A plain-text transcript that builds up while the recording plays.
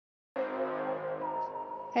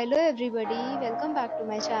Hello everybody, welcome back to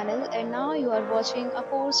my channel and now you are watching a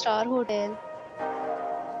 4-star hotel.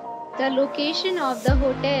 The location of the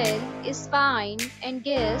hotel is fine and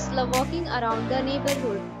guests love walking around the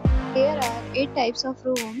neighborhood. There are 8 types of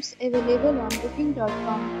rooms available on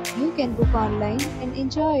booking.com. You can book online and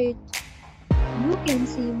enjoy it. You can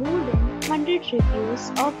see more than 100 reviews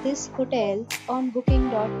of this hotel on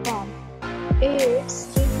booking.com. Its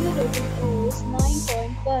review rating is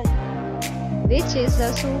 9.1, which is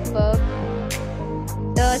a superb.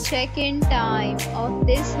 The check-in time of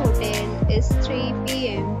this hotel is 3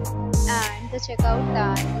 p.m. and the checkout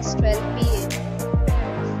time is 12 p.m.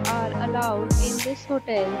 are allowed in this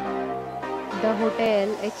hotel. The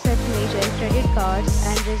hotel accepts major credit cards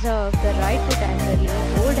and reserves the right to temporarily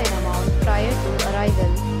hold an amount prior to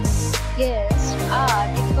arrival. Guests are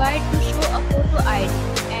required to show a photo ID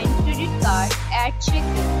and credit card at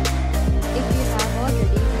check-in. If you have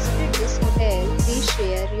already visited this hotel, please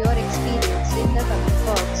share your experience in the comment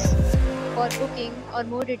box. For booking or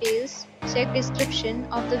more details, check description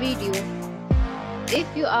of the video. If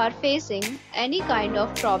you are facing any kind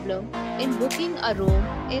of problem in booking a room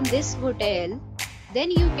in this hotel,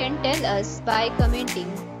 then you can tell us by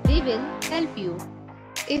commenting. We will help you.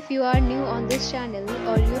 If you are new on this channel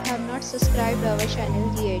or you have not subscribed our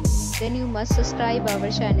channel yet, then you must subscribe our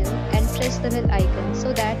channel and press the bell icon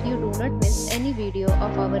so that you do not miss any video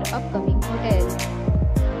of our upcoming hotel.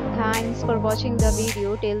 Thanks for watching the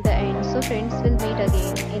video till the end. So friends, will meet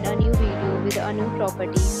again in a new video with a new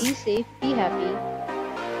property. Be safe, be happy.